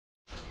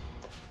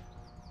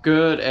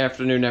Good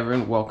afternoon,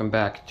 everyone. Welcome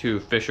back to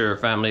Fisher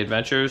Family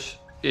Adventures.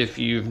 If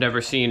you've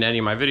never seen any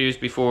of my videos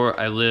before,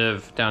 I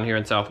live down here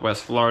in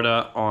Southwest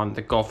Florida on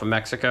the Gulf of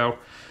Mexico.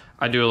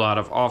 I do a lot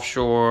of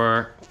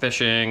offshore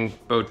fishing,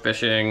 boat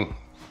fishing,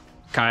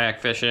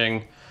 kayak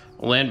fishing,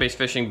 land-based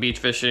fishing, beach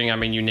fishing, I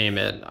mean, you name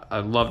it.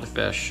 I love to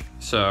fish.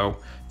 So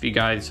if you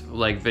guys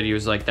like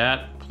videos like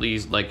that,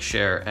 please like,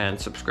 share,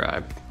 and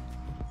subscribe.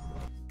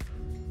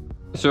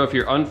 So if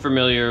you're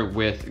unfamiliar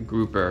with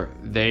grouper,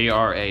 they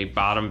are a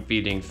bottom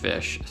feeding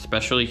fish,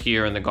 especially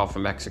here in the Gulf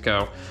of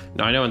Mexico.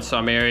 Now I know in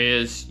some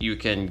areas you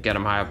can get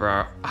them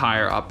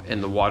higher up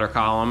in the water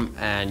column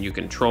and you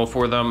can troll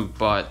for them,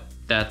 but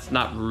that's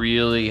not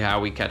really how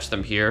we catch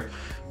them here.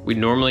 We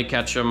normally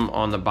catch them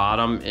on the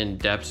bottom in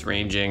depths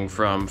ranging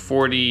from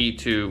 40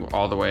 to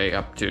all the way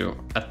up to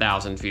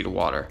 1,000 feet of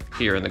water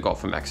here in the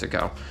Gulf of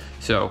Mexico.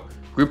 So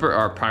grouper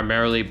are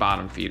primarily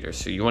bottom feeders.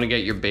 So you want to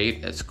get your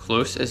bait as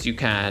close as you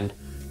can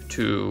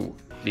to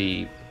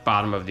the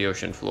bottom of the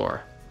ocean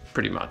floor,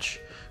 pretty much,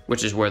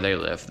 which is where they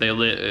live. They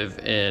live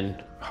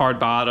in hard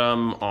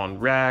bottom, on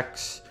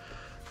wrecks,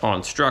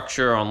 on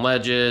structure, on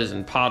ledges,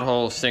 and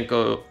potholes,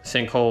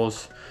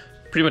 sinkholes,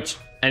 pretty much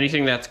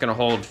anything that's gonna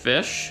hold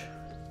fish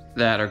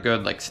that are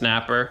good, like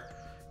snapper,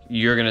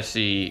 you're gonna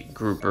see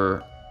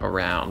grouper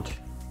around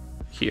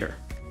here.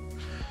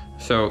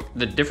 So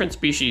the different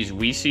species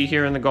we see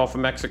here in the Gulf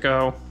of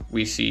Mexico,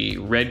 we see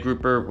red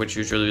grouper, which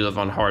usually live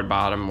on hard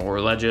bottom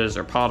or ledges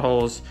or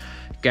potholes,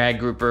 gag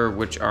grouper,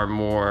 which are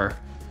more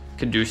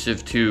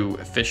conducive to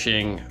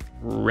fishing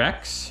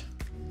wrecks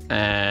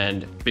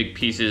and big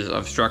pieces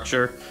of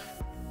structure.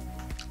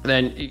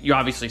 Then you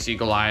obviously see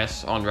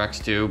Goliaths on wrecks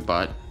too,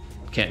 but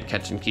can't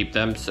catch and keep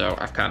them, so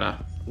I've kind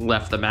of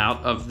left them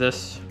out of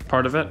this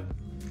part of it.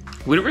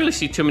 We don't really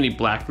see too many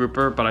black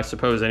grouper, but I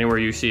suppose anywhere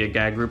you see a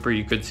gag grouper,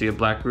 you could see a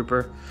black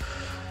grouper.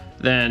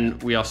 Then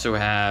we also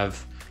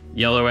have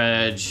yellow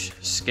edge,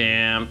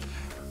 scamp,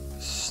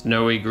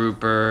 snowy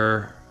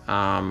grouper.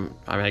 I mean,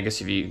 I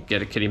guess if you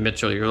get a Kitty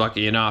Mitchell, you're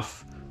lucky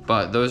enough,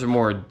 but those are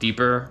more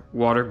deeper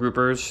water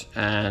groupers,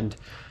 and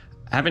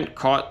I haven't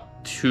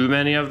caught too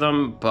many of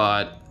them,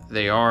 but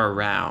they are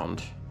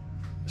around.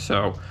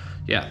 So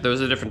yeah, those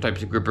are the different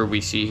types of grouper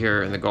we see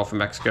here in the Gulf of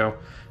Mexico.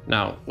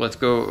 Now let's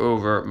go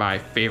over my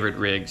favorite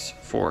rigs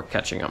for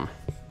catching them.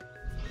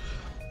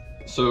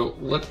 So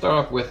let's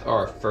start off with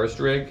our first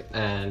rig,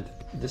 and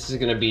this is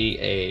gonna be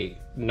a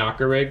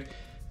knocker rig.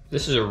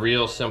 This is a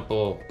real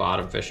simple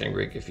bottom fishing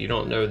rig. If you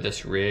don't know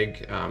this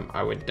rig,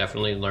 I would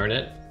definitely learn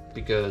it,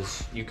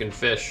 because you can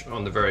fish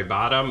on the very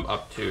bottom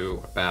up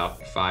to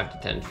about 5 to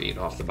 10 feet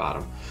off the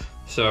bottom.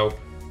 So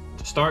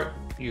to start,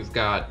 you've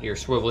got your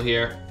swivel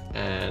here,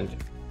 and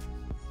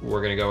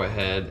we're gonna go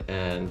ahead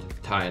and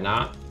tie a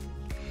knot.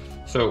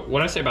 So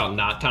what I say about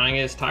knot tying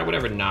is tie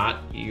whatever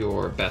knot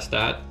you're best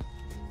at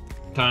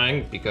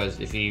tying, because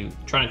if you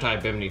try and tie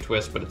a bimini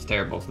twist but it's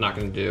terrible, it's not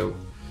going to do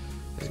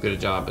as good a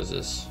job as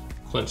this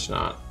clinch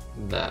knot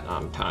that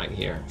I'm tying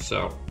here.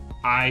 So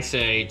I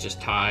say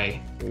just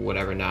tie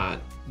whatever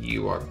knot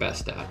you are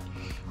best at,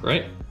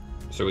 right?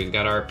 So we've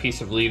got our piece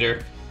of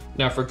leader.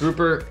 Now for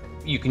grouper,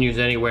 you can use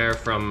anywhere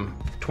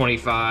from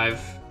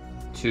 25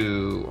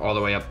 to all the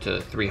way up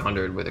to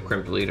 300 with a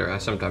crimped leader. I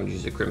sometimes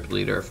use a crimped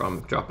leader if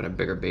I'm dropping a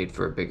bigger bait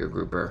for a bigger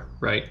grouper,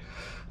 right?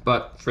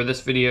 But for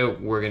this video,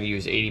 we're gonna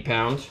use 80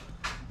 pounds.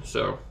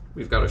 So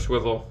we've got our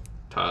swivel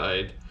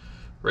tied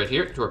right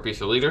here to our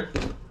piece of leader.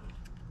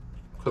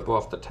 Clip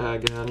off the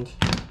tag end.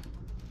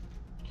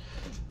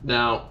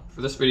 Now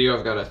for this video,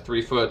 I've got a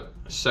 3-foot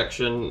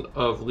section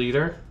of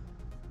leader,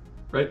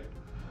 right?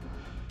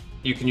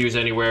 You can use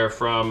anywhere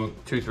from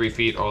 2-3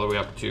 feet all the way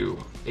up to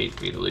 8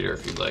 feet of leader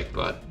if you'd like,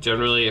 but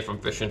generally if I'm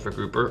fishing for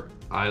grouper,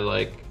 I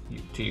like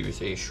to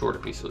use a shorter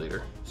piece of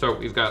leader. So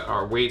we've got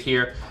our weight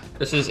here.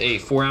 This is a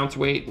 4-ounce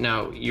weight.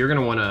 Now you're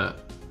gonna wanna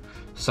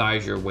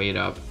size your weight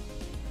up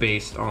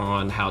based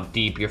on how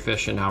deep you're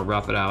fishing, how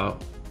rough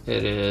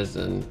it is,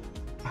 and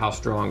how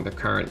strong the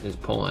current is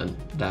pulling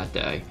that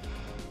day.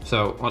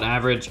 So on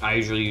average, I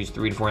usually use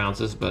 3 to 4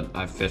 ounces, but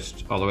I've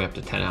fished all the way up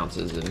to 10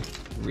 ounces in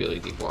really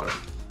deep water.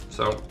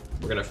 So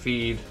we're gonna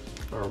feed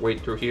our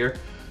weight through here.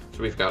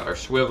 So we've got our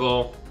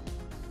swivel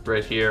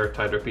right here,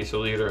 tied to a piece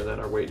of leader, and then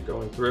our weight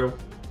going through.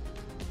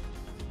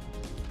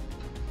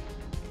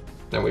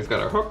 Then we've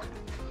got our hook.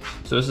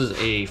 So this is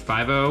a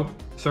 5/0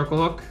 circle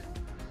hook.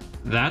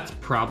 That's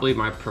probably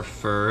my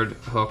preferred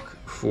hook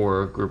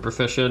for grouper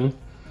fishing.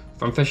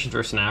 If I'm fishing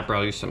for snapper,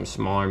 I'll use something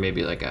smaller,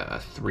 maybe like a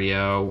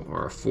 3/0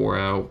 or a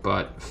 4/0,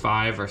 but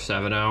 5 or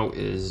 7/0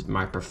 is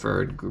my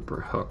preferred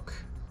grouper hook,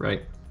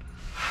 right?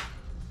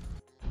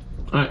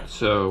 All right,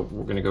 so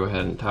we're gonna go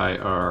ahead and tie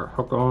our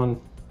hook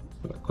on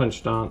with a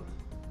clinch knot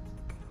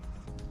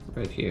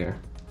right here.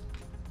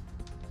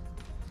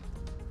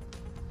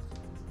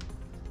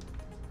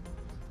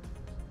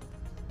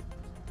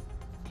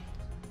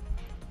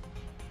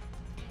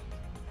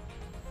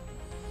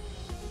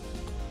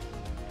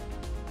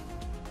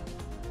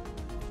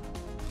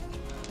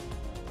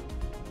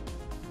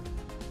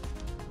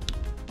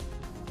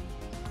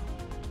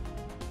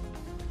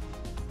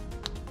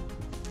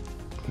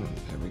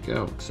 There we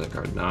go. Looks like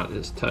our knot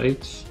is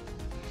tight.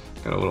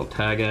 Got a little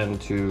tag end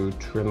to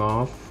trim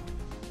off.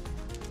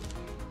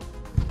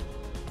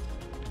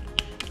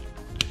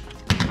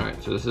 All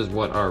right, so this is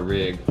what our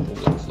rig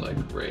looks like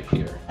right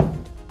here.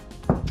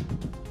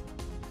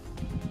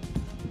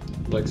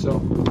 Like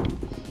so.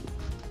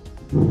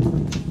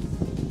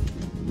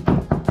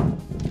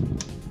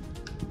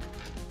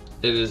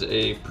 It is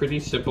a pretty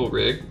simple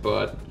rig,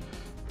 but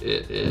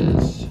it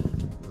is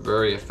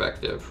very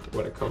effective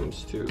when it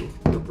comes to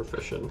grouper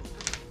fishing.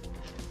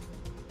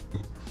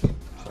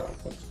 So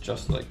it's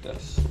just like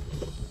this.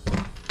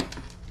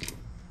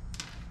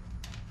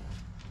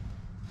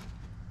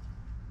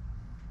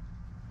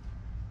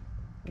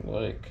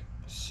 Like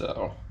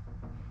so.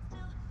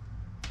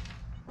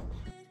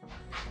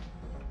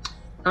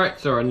 All right,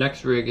 so our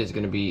next rig is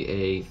going to be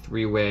a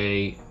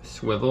 3-way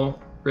swivel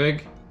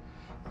rig,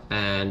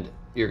 and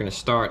you're going to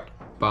start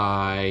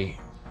by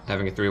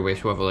having a 3-way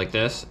swivel like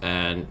this,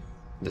 and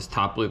this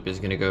top loop is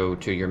going to go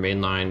to your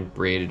mainline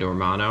braided or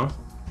mono.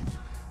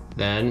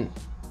 Then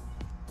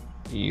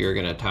you're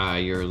going to tie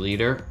your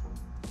leader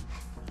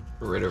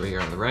right over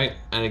here on the right,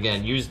 and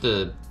again, use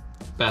the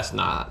best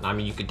knot. I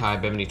mean, you could tie a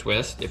bimini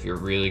twist if you're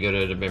really good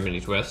at a bimini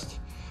twist.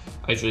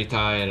 I usually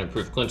tie an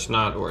improved clinch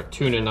knot or a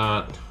tuna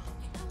knot.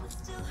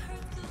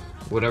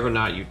 Whatever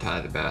knot you tie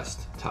the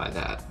best, tie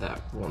that.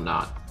 That will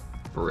not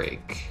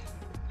break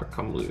or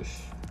come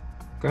loose,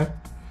 okay?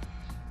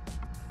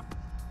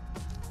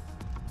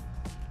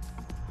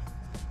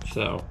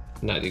 So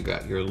now you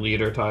got your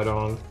leader tied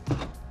on.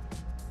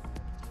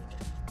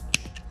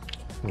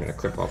 I'm gonna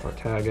clip off our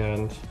tag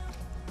end.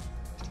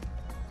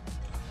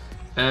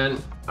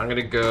 And I'm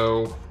gonna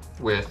go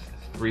with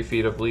 3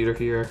 feet of leader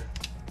here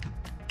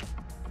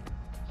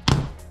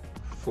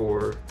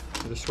for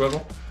the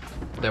swivel.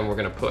 Then we're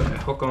gonna put a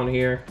hook on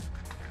here.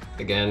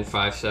 Again,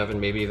 5/7,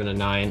 maybe even a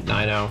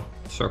 9/0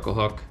 circle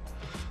hook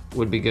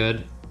would be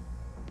good.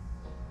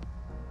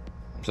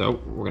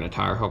 So we're gonna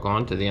tie our hook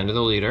on to the end of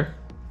the leader.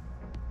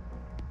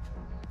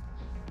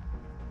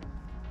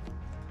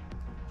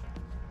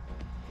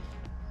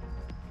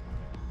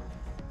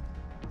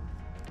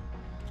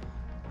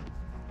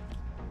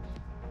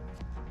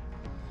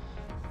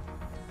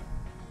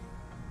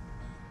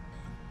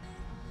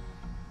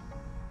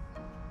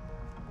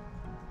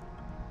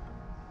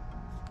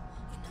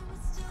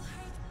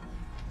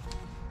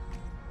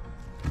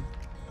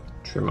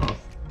 Trim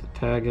off the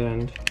tag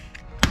end.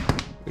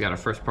 We got our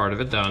first part of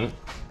it done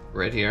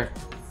right here.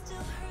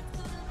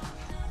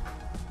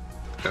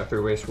 Got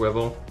 3-way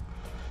swivel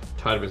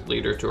tied with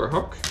leader to our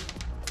hook.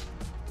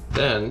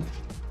 Then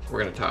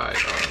we're gonna tie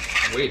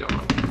our weight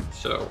on.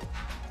 So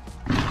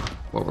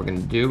what we're gonna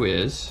do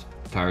is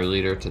tie our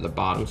leader to the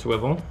bottom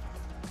swivel.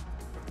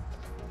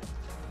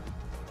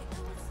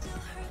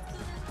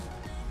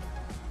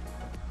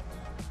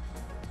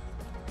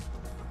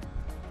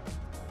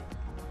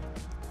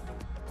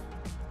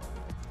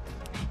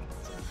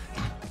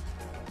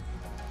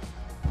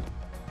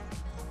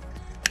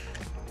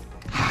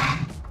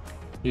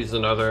 Use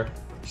another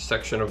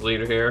section of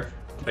leader here.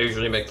 I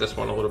usually make this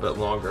one a little bit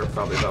longer,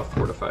 probably about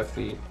 4 to 5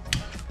 feet.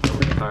 So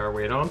we're gonna tie our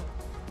weight on.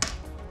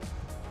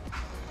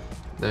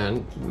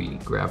 Then we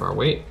grab our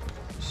weight.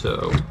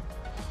 So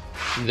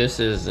this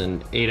is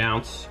an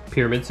 8-ounce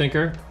pyramid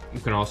sinker. You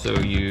can also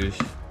use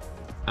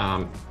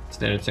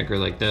standard sinker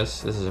like this.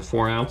 This is a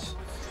 4-ounce.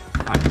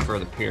 I prefer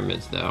the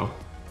pyramids though.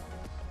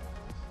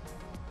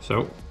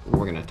 So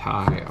we're gonna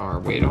tie our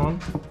weight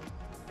on.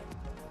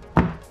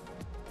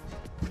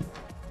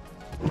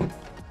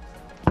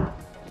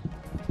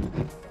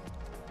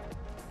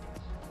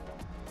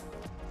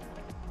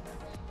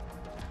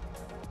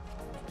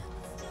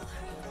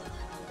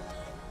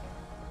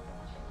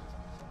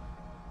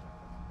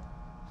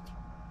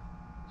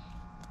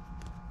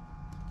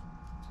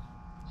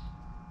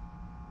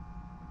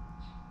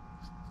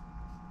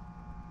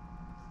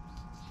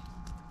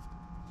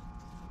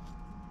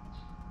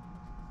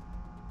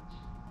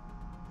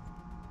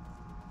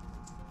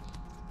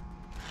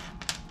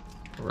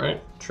 All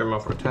right, trim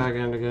off our tag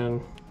end again.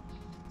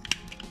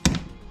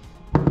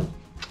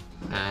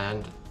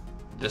 And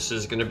this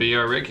is gonna be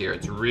our rig here.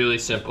 It's really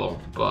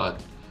simple,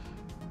 but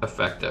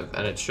effective,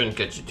 and it shouldn't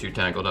get you too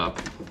tangled up.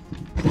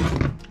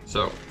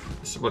 So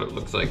this is what it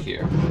looks like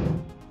here.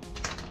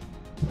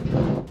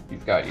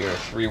 You've got your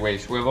 3-way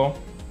swivel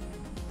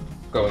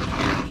going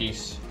to your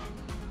piece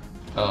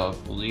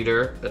of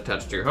leader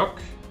attached to your hook,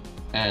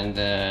 and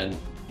then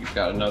you've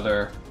got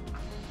another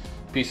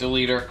piece of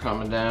leader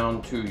coming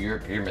down to your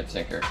pyramid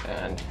sinker,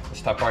 and this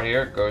top part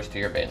here goes to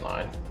your bait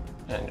line,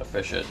 and you'll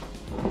fish it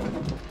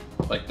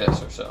like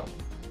this or so.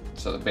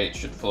 So the bait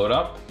should float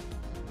up.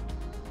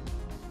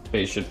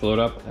 Bait should float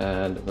up,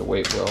 and the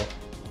weight will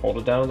hold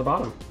it down at the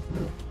bottom.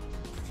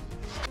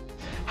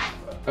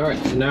 All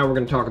right, so now we're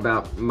going to talk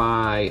about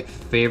my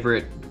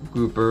favorite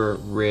grouper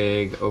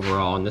rig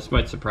overall, and this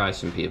might surprise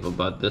some people,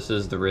 but this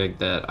is the rig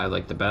that I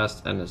like the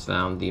best and has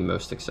found the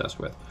most success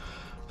with.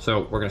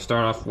 So we're going to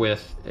start off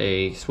with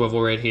a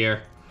swivel right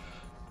here.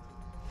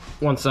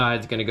 one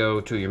side's gonna go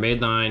to your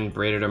maid line,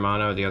 braided or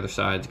mono, the other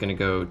side's gonna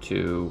go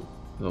to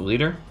the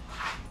leader.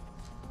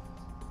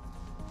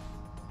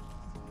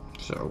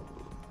 So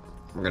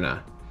we're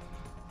gonna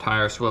tie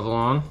our swivel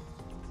on,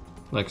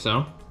 like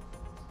so.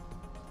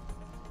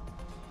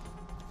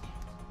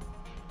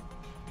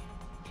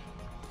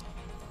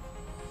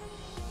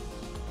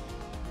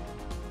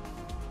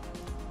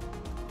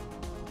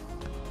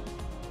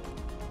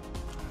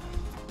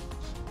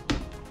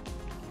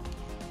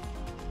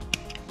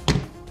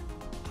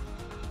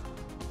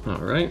 All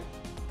right,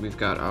 we've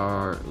got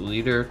our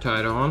leader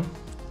tied on.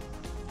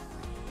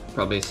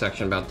 Probably a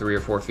section about 3 or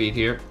 4 feet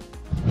here.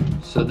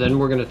 So then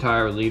we're gonna tie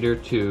our leader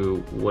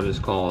to what is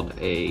called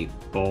a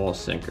ball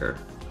sinker,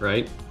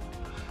 right?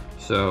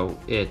 So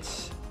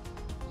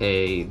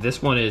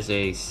this one is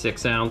a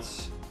 6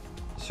 ounce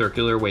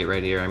circular weight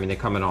right here. I mean, they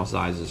come in all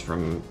sizes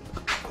from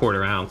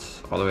 1/4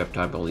 ounce all the way up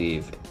to, I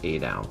believe,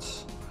 8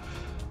 ounce.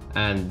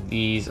 And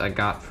these I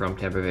got from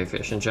Tampa Bay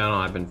Fishing Channel.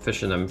 I've been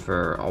fishing them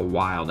for a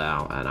while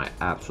now and I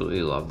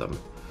absolutely love them.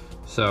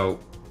 So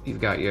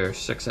you've got your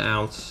 6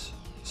 ounce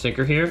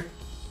sinker here,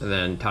 and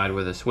then tied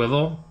with a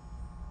swivel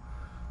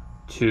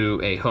to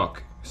a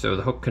hook. So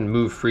the hook can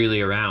move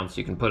freely around, so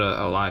you can put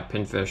a live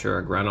pinfish or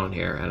a grunt on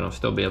here and it'll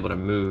still be able to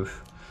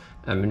move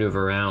and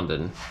maneuver around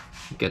and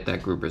get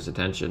that grouper's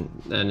attention.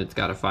 Then it's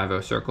got a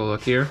 5/0 circle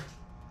hook here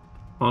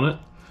on it.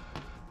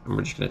 And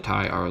we're just gonna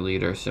tie our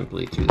leader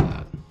simply to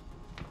that.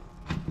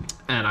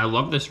 And I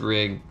love this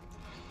rig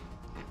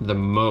the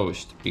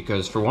most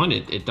because, for one,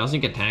 it doesn't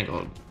get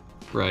tangled,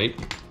 right?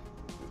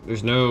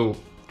 There's no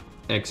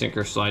egg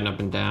sinker sliding up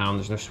and down.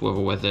 There's no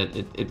swivel with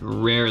it. It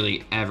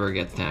rarely ever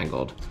gets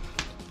tangled.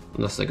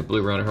 Unless like a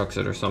blue runner hooks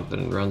it or something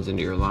and runs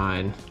into your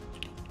line.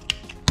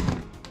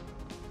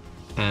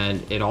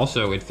 And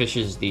it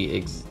fishes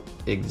the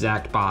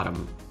exact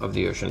bottom of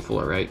the ocean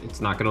floor, right? It's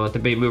not gonna let the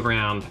bait move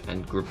around,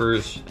 and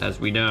groupers,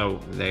 as we know,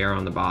 they are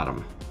on the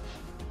bottom.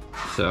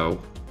 So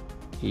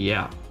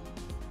yeah,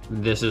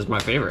 this is my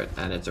favorite,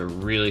 and it's a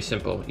really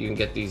simple. You can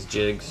get these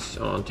jigs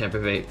on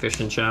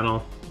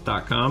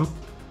TampaBayFishingChannel.com,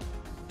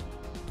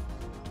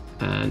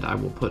 and I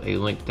will put a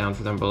link down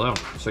for them below.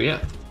 So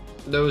yeah,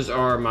 those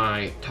are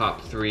my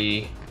top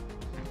 3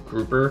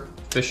 grouper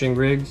fishing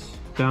rigs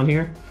down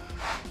here.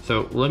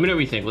 So let me know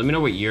what you think. Let me know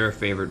what your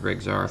favorite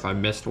rigs are, if I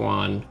missed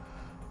one,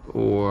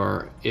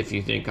 or if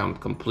you think I'm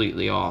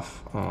completely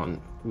off on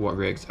what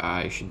rigs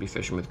I should be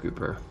fishing with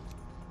grouper.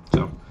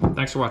 So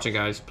thanks for watching,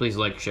 guys. Please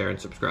like, share, and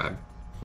subscribe.